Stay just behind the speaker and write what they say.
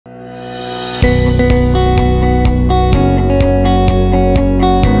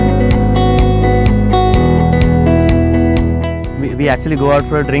actually go out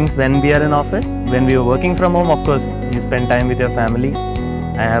for drinks when we are in office. When we are working from home, of course, you spend time with your family.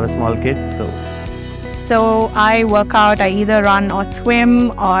 I have a small kid, So I work out, I either run or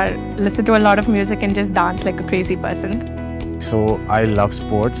swim or listen to a lot of music and just dance like a crazy person. So I love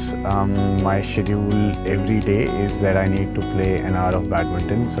sports. My schedule every day is that I need to play an hour of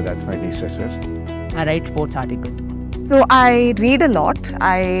badminton, so that's my de-stressor. I write sports articles. So I read a lot.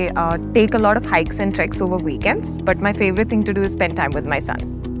 I take a lot of hikes and treks over weekends, but my favorite thing to do is spend time with my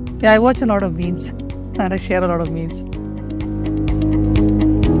son. Yeah, I watch a lot of memes and I share a lot of memes.